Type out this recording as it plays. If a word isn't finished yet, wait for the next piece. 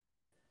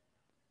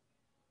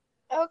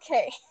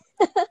Okay.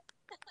 So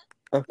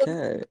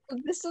Okay.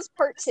 this is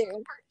part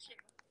two.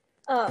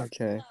 Um,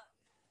 Okay.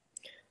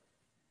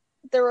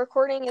 the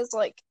recording is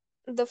like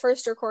the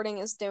first recording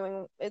is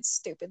doing its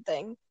stupid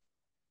thing,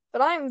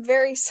 but I'm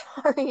very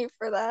sorry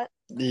for that.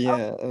 Oh,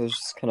 Yeah, it was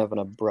just kind of an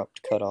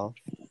abrupt cutoff.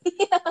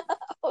 yeah, I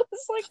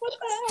was like, what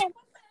the hell?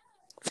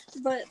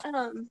 But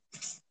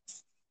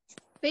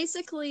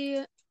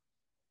basically,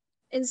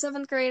 in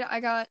seventh grade, I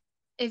got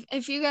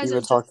if you guys You were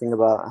have just talking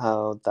about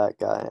how that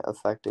guy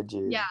affected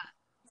yeah,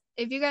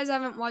 you. if you guys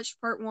haven't watched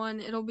part one,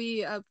 it'll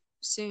be up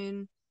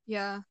soon.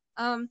 Yeah.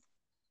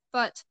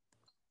 But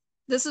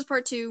this is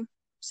part two,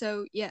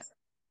 so yeah.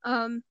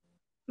 Um,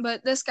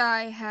 but this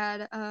guy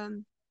had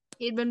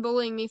he'd been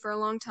bullying me for a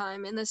long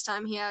time, and this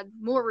time he had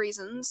more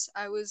reasons.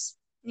 I was,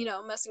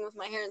 messing with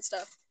my hair and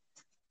stuff.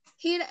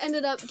 He had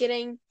ended up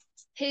getting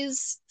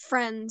his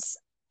friends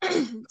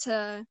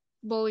to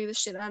bully the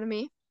shit out of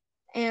me,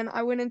 and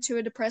I went into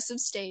a depressive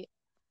state,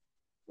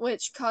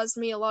 which caused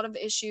me a lot of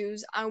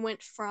issues. I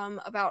went from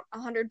about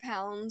 100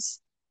 pounds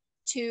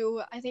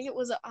to I think it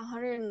was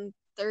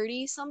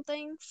 130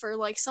 something for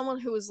like someone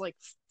who was like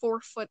 4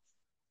 foot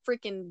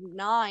freaking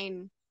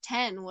 9,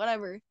 10,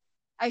 whatever.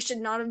 I should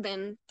not have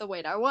been the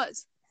weight I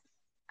was.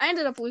 I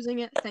ended up losing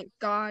it, thank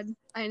God.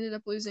 I ended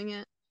up losing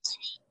it.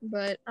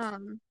 But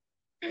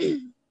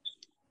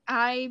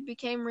I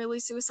became really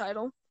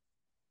suicidal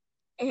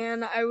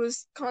and I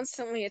was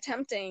constantly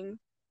attempting,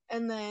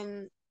 and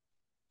then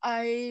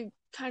I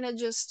kind of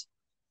just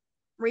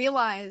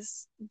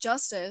realized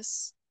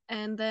justice,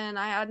 and then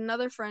I had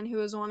another friend who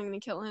was wanting to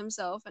kill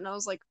himself, and I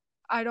was like,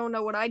 I don't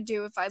know what I'd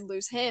do if I'd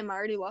lose him. I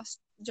already lost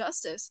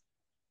justice.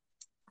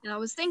 And I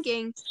was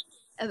thinking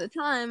at the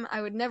time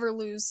I would never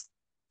lose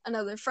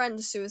another friend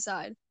to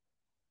suicide.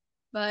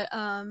 But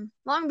long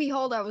and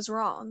behold, I was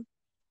wrong.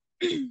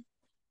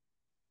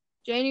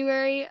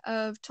 January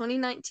of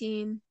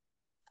 2019,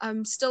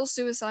 I'm still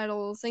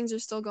suicidal. Things are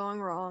still going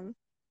wrong.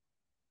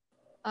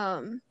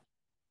 Um,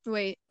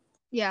 wait,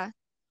 yeah,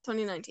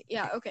 2019.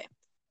 Yeah, okay.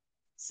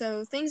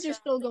 So things are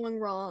still going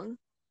wrong.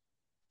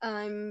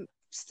 I'm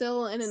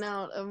still in and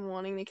out of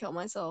wanting to kill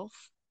myself.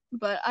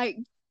 But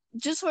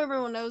just so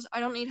everyone knows,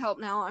 I don't need help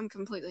now. I'm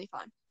completely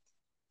fine.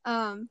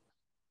 Um,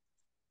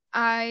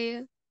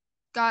 I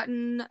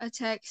gotten a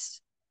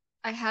text.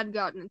 I had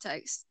gotten a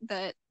text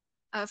that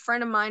a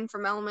friend of mine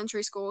from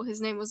elementary school,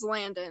 his name was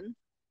Landon.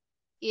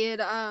 He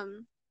had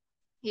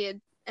he had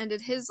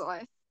ended his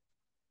life,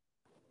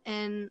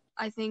 and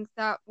I think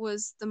that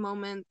was the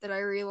moment that I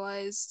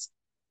realized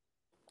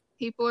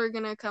people are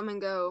gonna come and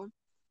go.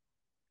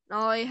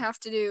 All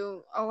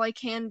I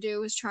can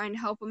do is try and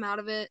help him out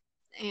of it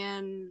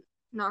and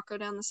not go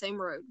down the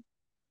same road.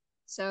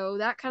 So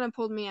that kind of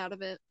pulled me out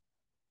of it.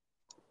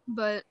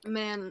 But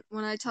man,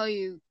 when I tell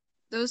you,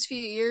 those few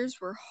years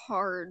were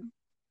hard.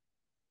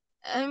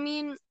 I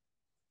mean,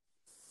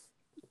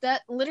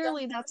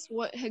 that's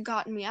what had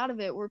gotten me out of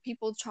it, were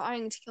people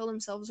trying to kill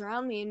themselves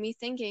around me and me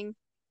thinking,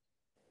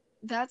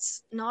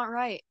 that's not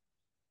right.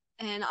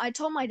 And I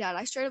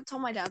straight up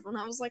told my dad when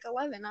I was like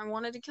 11, I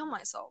wanted to kill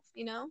myself,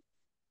 you know?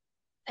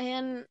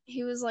 And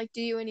he was like,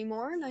 do you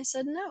anymore? And I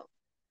said, no.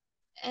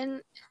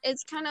 And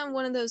it's kind of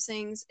one of those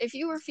things. If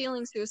you were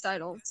feeling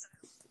suicidal,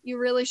 you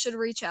really should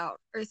reach out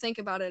or think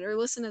about it or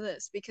listen to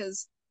this,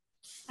 because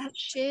that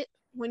shit,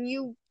 when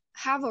you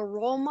have a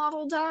role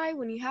model die,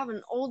 when you have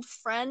an old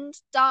friend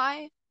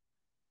die,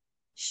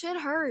 shit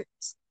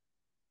hurts.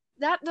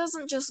 That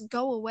doesn't just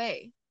go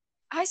away.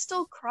 I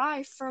still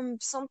cry from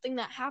something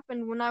that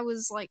happened when I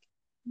was like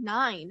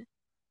 9.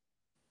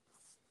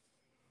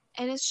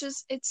 And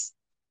it's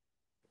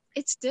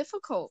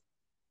difficult.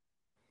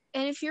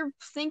 And if you're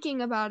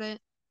thinking about it,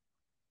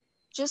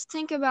 just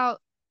think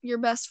about your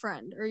best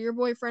friend or your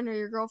boyfriend or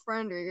your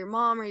girlfriend or your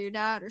mom or your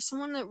dad or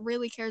someone that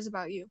really cares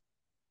about you.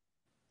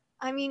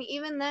 I mean,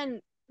 even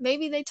then,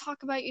 maybe they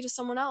talk about you to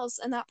someone else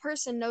and that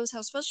person knows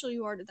how special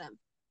you are to them.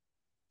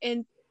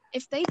 And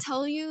if they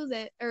tell you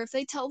that, or if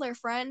they tell their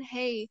friend,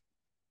 hey,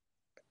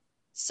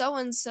 so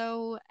and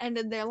so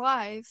ended their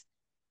life,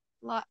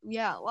 life,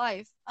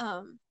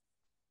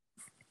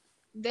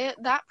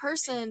 that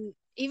person,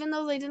 even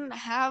though they didn't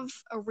have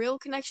a real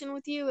connection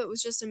with you, it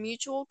was just a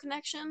mutual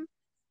connection,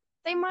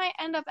 they might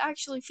end up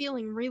actually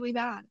feeling really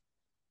bad.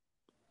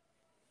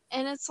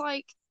 And it's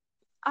like,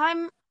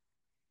 I'm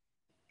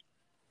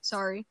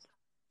sorry,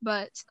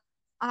 but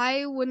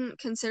I wouldn't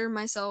consider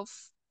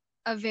myself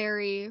a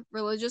very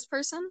religious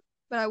person,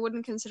 but I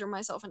wouldn't consider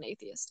myself an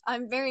atheist.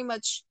 I'm very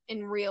much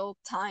in real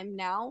time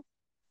now.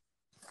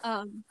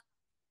 Um,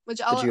 which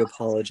Did I'll you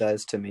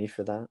apologize to me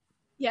for that?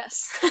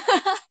 yes.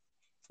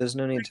 There's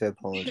no need to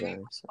apologize.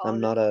 I'm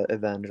Apologize. not a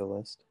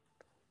evangelist.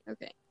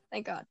 Okay,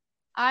 thank God.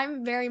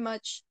 I'm very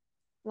much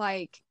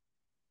like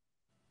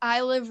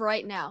I live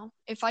right now.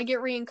 If I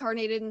get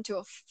reincarnated into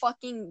a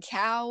fucking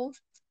cow,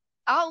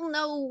 I'll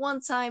know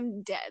once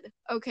I'm dead.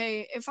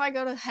 Okay, if I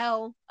go to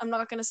hell, I'm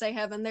not gonna say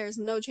heaven. There's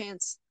no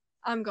chance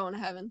I'm going to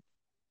heaven.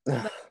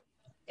 But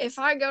if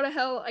I go to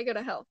hell, I go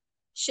to hell.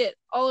 Shit,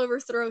 I'll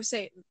overthrow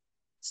Satan.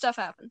 Stuff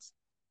happens.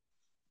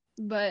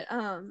 But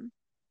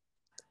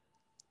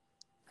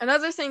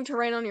Another thing to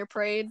rain on your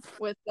parade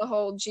with the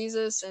whole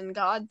Jesus and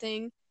God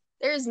thing,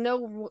 there is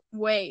no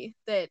way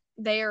that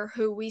they are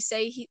who we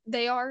say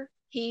they are,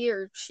 he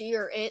or she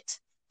or it,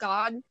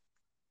 God.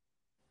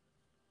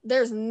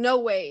 There's no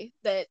way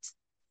that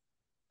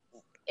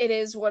it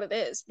is what it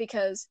is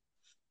because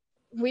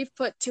we've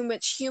put too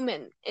much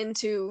human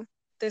into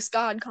this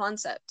God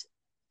concept.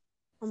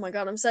 Oh my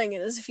God, I'm saying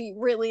it as if he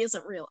really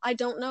isn't real. I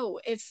don't know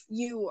if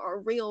you are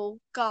real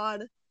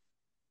God.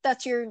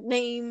 That's your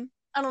name.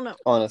 I don't know.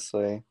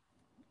 Honestly,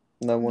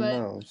 no one But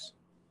knows.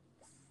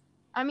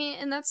 I mean,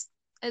 and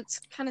it's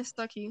kind of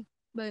sucky.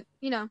 But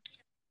I think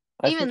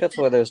even that's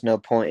why there's no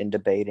point in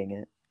debating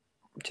it.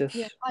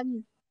 yeah, Just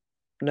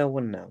no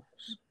one knows.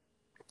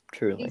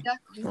 Truly,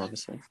 exactly.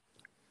 obviously.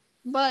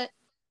 But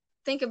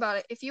think about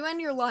it. If you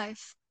end your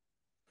life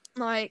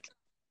like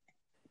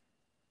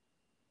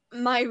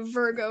my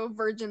Virgo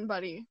virgin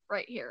buddy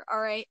right here, all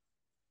right?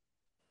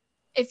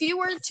 If you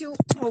were to,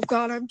 oh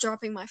God, I'm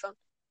dropping my phone.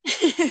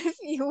 If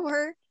you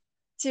were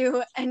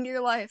to end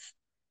your life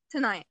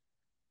tonight,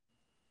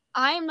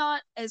 I am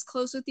not as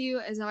close with you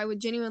as I would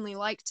genuinely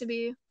like to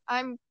be.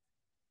 I'm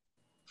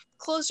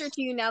closer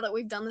to you now that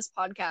we've done this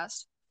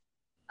podcast.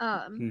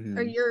 Or Mm-hmm.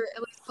 you're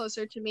at least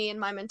closer to me in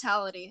my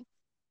mentality.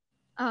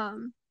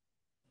 Um,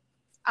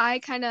 I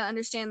kind of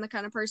understand the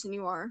kind of person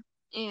you are.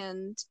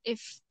 And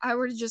if I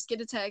were to just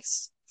get a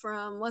text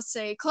from, let's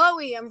say,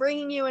 Chloe, I'm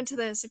bringing you into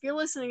this. If you're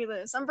listening to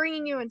this, I'm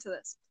bringing you into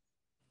this.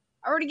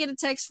 I were to get a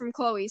text from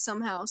Chloe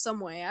somehow, some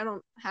way. I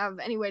don't have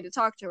any way to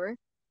talk to her.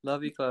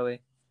 Love you, Chloe.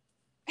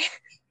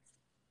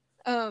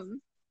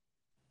 Um,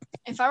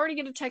 if I were to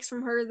get a text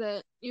from her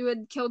that you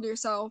had killed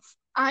yourself,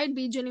 I'd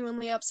be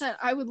genuinely upset.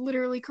 I would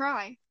literally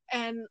cry.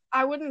 And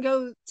I wouldn't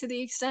go to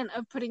the extent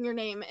of putting your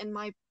name in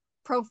my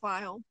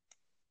profile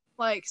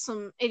like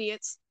some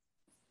idiots.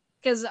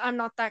 Because I'm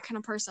not that kind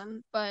of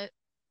person, but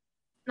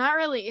not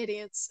really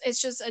idiots.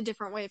 It's just a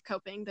different way of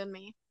coping than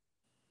me.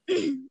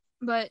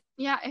 But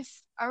yeah, if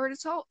I were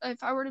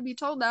to be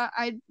told that,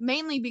 I'd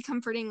mainly be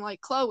comforting like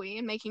Chloe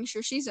and making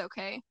sure she's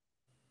okay.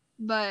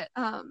 But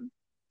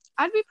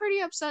I'd be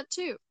pretty upset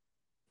too.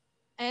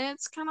 And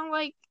it's kind of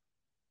like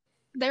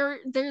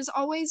there's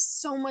always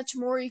so much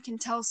more you can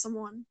tell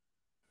someone.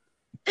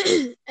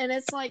 And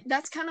it's like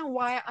that's kind of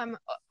why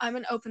I'm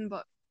an open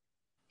book.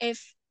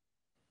 If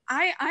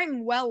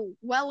I'm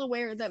well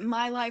aware that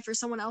my life or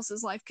someone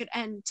else's life could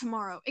end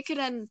tomorrow. It could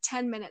end in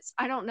 10 minutes.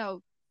 I don't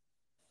know.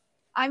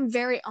 I'm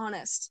very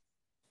honest.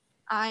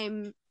 I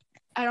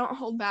don't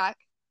hold back.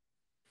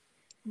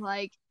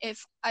 Like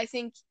if I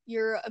think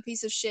you're a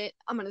piece of shit,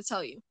 I'm going to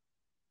tell you.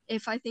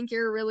 If I think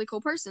you're a really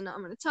cool person, I'm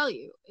going to tell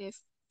you. If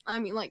I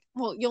mean like,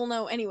 well, you'll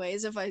know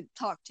anyways if I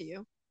talk to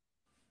you.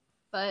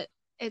 But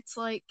it's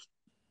like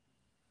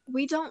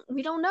we don't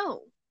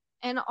know.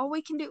 And all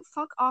we can do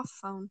fuck off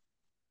phone.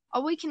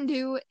 All we can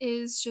do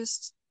is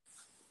just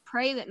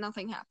pray that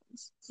nothing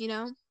happens,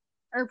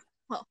 Or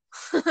well,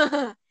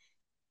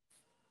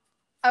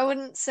 I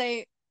wouldn't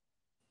say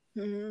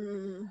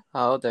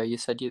Oh, there you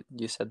said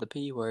the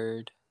P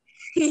word.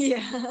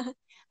 yeah.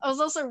 I was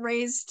also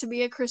raised to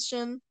be a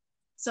Christian,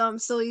 so I'm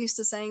still used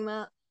to saying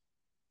that.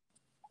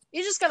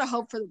 You just gotta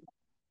hope for the best,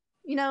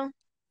 you know?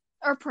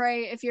 Or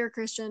pray if you're a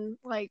Christian,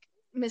 like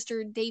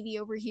Mr. Davy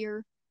over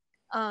here.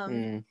 Um,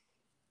 Mm.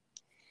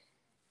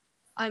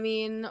 I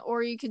mean,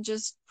 or you could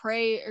just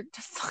pray or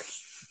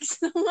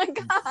oh my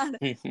god.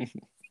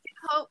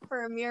 Hope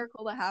for a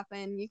miracle to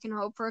happen. You can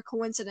hope for a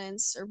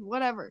coincidence or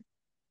whatever.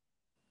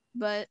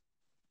 But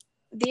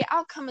the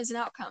outcome is an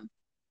outcome,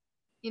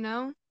 you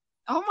know?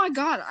 Oh my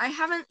god, I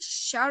haven't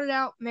shouted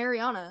out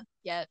Mariana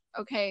yet.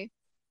 Okay.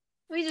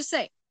 Let me just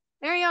say,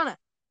 Mariana,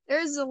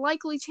 there's a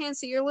likely chance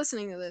that you're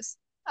listening to this.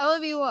 I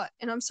love you a lot,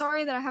 and I'm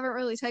sorry that I haven't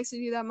really texted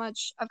you that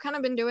much. I've kind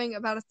of been doing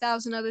about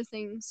 1,000 other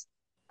things.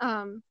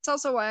 It's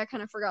also why I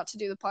kind of forgot to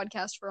do the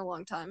podcast for a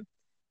long time.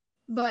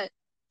 But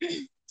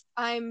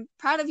I'm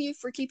proud of you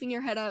for keeping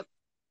your head up.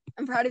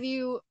 I'm proud of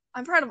you.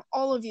 I'm proud of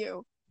all of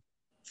you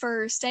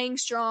for staying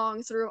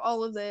strong through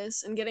all of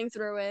this and getting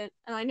through it.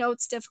 And I know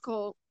it's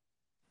difficult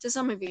to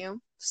some of you.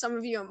 Some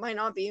of you it might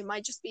not be. It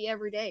might just be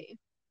every day.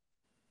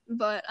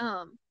 But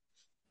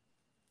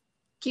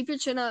keep your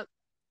chin up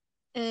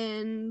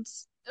and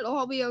it'll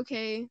all be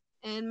okay.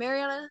 And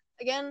Mariana,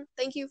 again,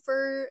 thank you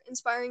for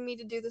inspiring me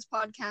to do this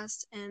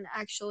podcast and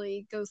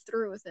actually go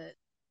through with it.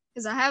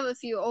 Because I have a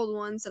few old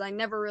ones that I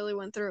never really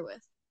went through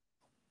with.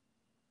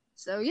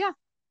 So yeah.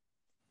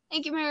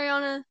 Thank you,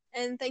 Mariana,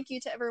 and thank you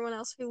to everyone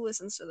else who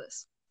listens to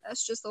this.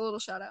 That's just a little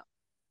shout out.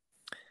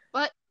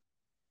 But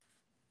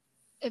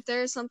if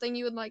there is something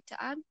you would like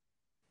to add,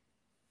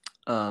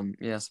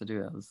 Yes, I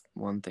do have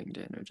one thing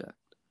to interject.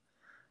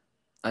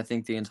 I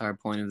think the entire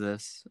point of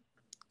this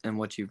and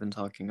what you've been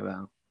talking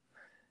about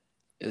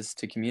is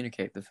to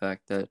communicate the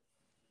fact that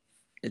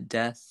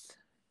death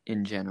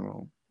in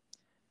general,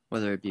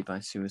 whether it be by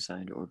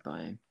suicide or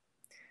by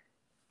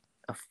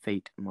a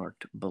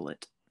fate-marked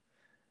bullet,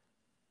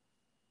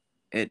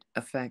 it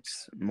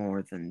affects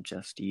more than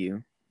just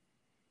you,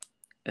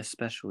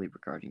 especially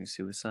regarding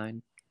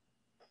suicide.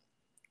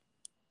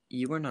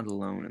 you are not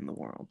alone in the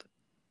world.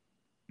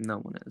 No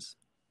one is.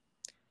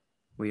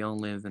 We all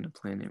live in a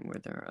planet where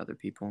there are other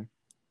people,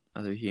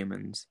 other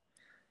humans,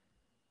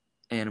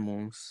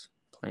 animals,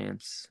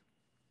 plants,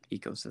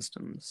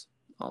 ecosystems,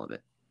 all of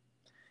it.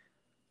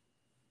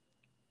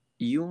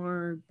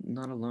 You're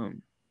not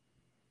alone.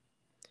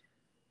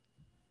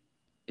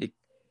 It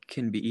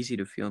can be easy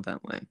to feel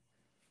that way,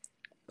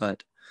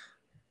 but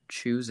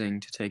choosing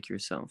to take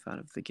yourself out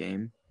of the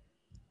game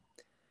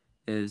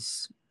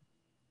is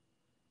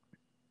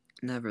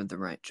never the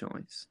right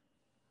choice.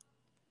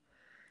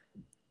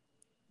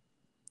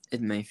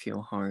 It may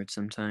feel hard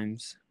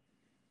sometimes,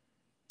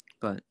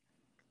 but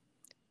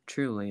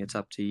truly it's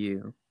up to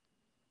you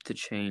to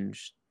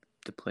change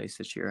the place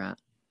that you're at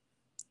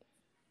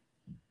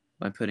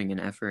by putting in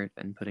effort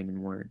and putting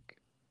in work.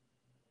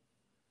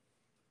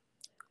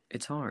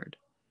 It's hard.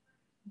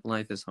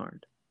 Life is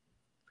hard.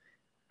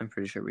 I'm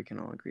pretty sure we can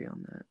all agree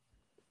on that.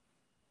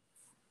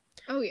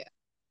 Oh, yeah.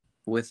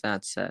 With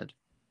that said,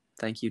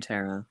 thank you,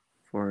 Tara,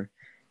 for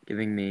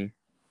giving me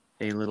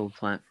a little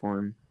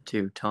platform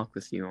to talk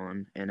with you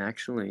on and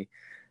actually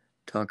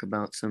talk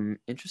about some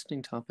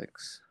interesting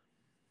topics.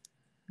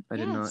 I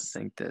did not Yes.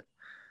 think that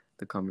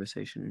the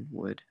conversation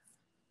would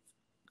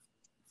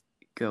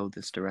go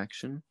this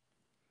direction.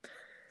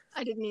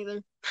 I didn't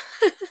either.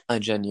 I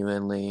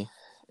genuinely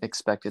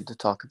expected to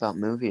talk about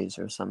movies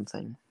or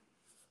something.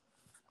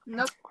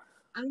 Nope.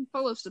 I'm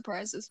full of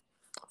surprises.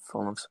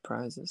 Full of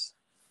surprises.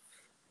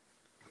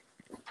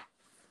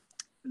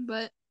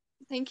 But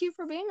thank you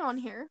for being on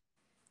here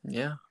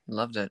Yeah,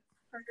 loved it.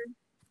 for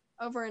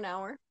over an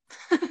hour.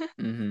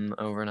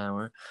 Over an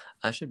hour.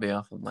 I should be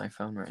off of my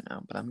phone right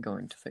now, but I'm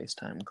going to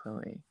FaceTime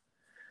Chloe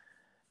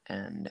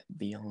and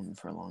be on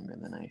for longer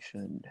than I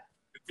should.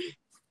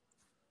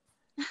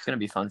 It's gonna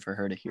be fun for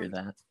her to hear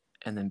that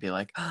and then be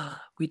like, oh,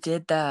 we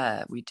did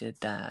that. We did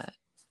that.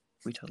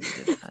 We totally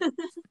did that.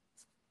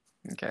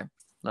 Okay.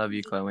 Love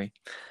you, Chloe.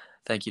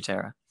 Thank you,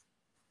 Tara.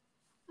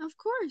 Of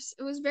course.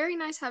 It was very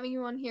nice having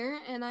you on here,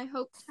 and I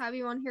hope to have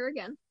you on here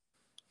again.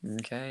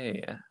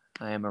 Okay.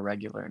 I am a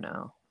regular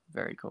now.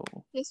 Very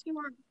cool. Yes, you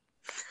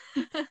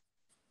are.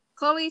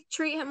 Chloe,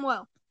 treat him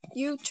well.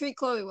 You treat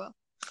Chloe well.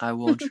 I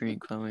will treat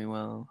Chloe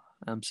well.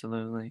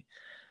 Absolutely.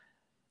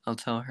 I'll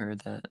tell her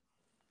that,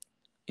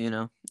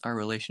 our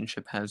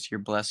relationship has your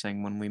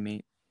blessing when we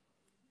meet.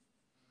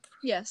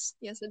 Yes,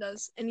 yes, it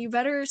does. And you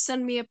better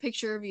send me a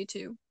picture of you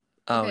too.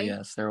 Oh, Okay?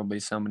 yes. There will be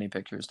so many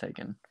pictures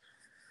taken.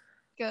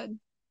 Good.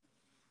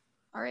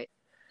 All right.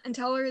 And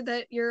tell her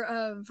that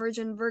your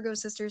Virgin Virgo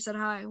sister said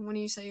hi when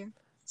you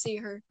see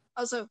her.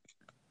 Also,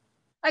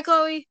 hi,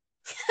 Chloe.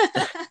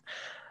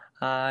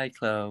 Hi,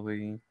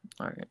 Chloe.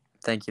 All right.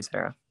 Thank you,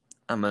 Sarah.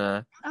 I'm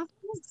gonna Of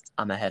course.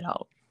 I'm gonna head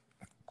out.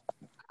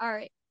 All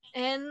right.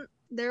 And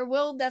there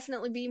will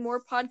definitely be more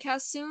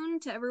podcasts soon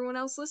to everyone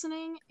else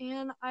listening.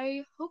 And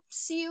I hope to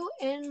see you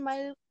in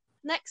my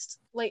next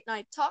late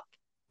night talk.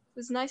 It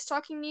was nice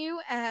talking to you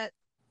at,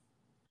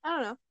 I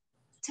don't know,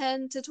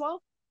 10 to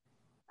 12.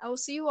 I will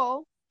see you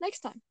all next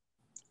time.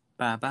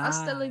 Bye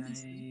Hasta la bye.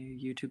 vista.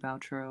 YouTube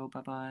outro.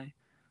 Bye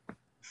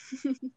bye.